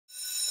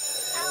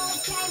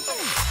You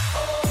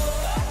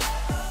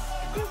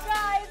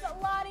guys,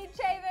 Lonnie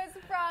Chavis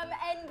from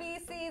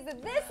NBC's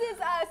This Is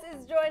Us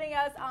is joining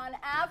us on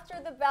After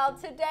the Bell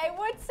today.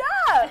 What's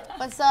up?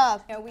 What's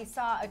up? You know, we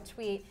saw a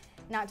tweet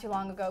not too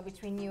long ago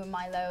between you and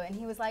Milo, and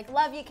he was like,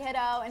 "Love you,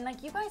 kiddo," and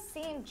like you guys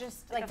seem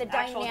just like the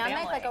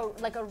dynamic,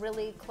 like a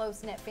really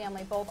close knit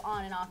family, both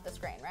on and off the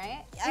screen,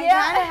 right? I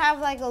kind of have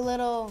like a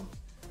little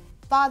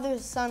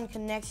father-son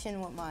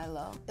connection with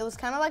Milo. It was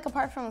kind of like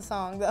apart from the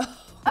song though.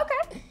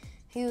 Okay.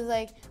 He was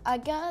like, "I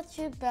got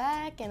your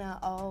back and I'll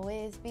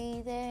always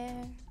be there."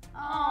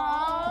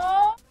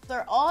 Aww.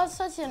 They're all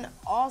such an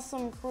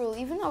awesome crew,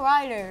 even the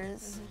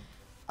writers,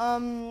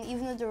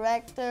 even the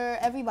director,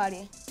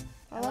 everybody.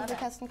 I love the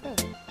cast and crew.